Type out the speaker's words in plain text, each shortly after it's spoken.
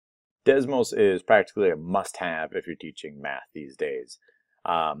Desmos is practically a must-have if you're teaching math these days.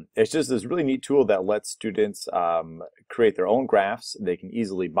 It's just this really neat tool that lets students create their own graphs. They can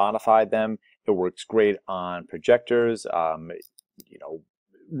easily modify them. It works great on projectors.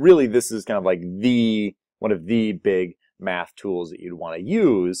 Really, this is kind of like one of the big math tools that you'd want to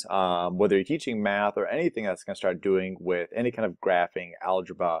use, whether you're teaching math or anything that's going to start doing with any kind of graphing,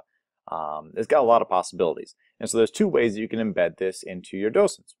 algebra. It's got a lot of possibilities. And so there's two ways that you can embed this into your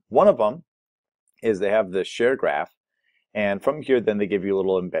docents. One of them is they have the share graph, and from here then they give you a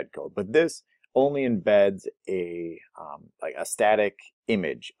little embed code. But this only embeds like a static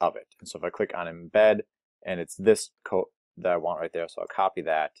image of it. And so if I click on embed, and it's this code that I want right there, so I'll copy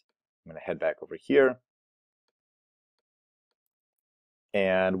that. I'm going to head back over here.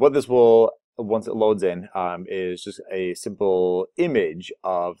 And what this will, once it loads in, is just a simple image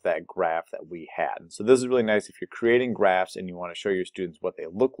of that graph that we had. And so this is really nice if you're creating graphs and you want to show your students what they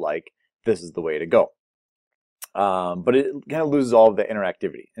look like. This is the way to go. But it kind of loses all of the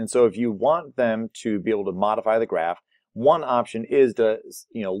interactivity. And so if you want them to be able to modify the graph, one option is to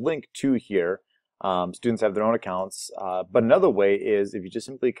link to here. Students have their own accounts. But another way is if you just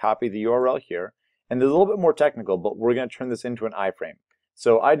simply copy the URL here, and there's a little bit more technical, but we're going to turn this into an iframe.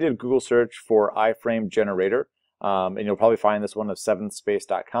 So I did Google search for iframe generator, and you'll probably find this one at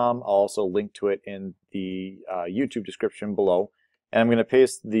seventhspace.com. I'll also link to it in the YouTube description below. And I'm going to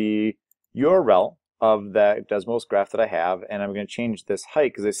paste the URL of that Desmos graph that I have, and I'm going to change this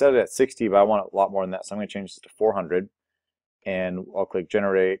height because they set it at 60, but I want a lot more than that, so I'm going to change this to 400. And I'll click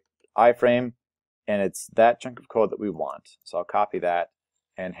generate iframe, and it's that chunk of code that we want. So I'll copy that,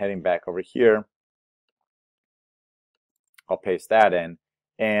 and heading back over here, I'll paste that in.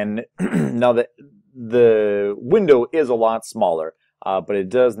 And now that the window is a lot smaller, but it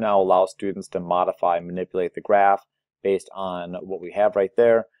does now allow students to modify and manipulate the graph based on what we have right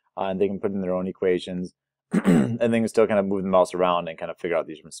there. And they can put in their own equations, and they can still kind of move the mouse around and kind of figure out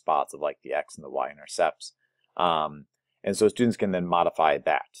these different spots of like the x and the y intercepts. And so students can then modify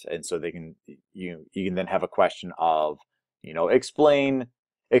that, and so they can you can then have a question of explain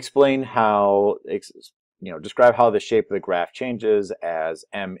how describe how the shape of the graph changes as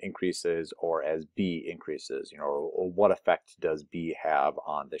m increases or as b increases, or what effect does b have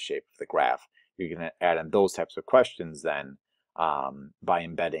on the shape of the graph. You can add in those types of questions then by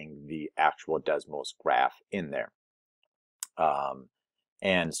embedding the actual Desmos graph in there.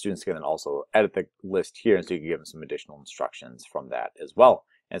 And students can then also edit the list here, and so you can give them some additional instructions from that as well.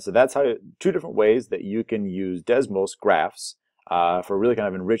 And so that's how two different ways that you can use Desmos graphs for really kind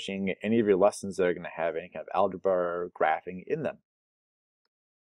of enriching any of your lessons that are going to have any kind of algebra or graphing in them.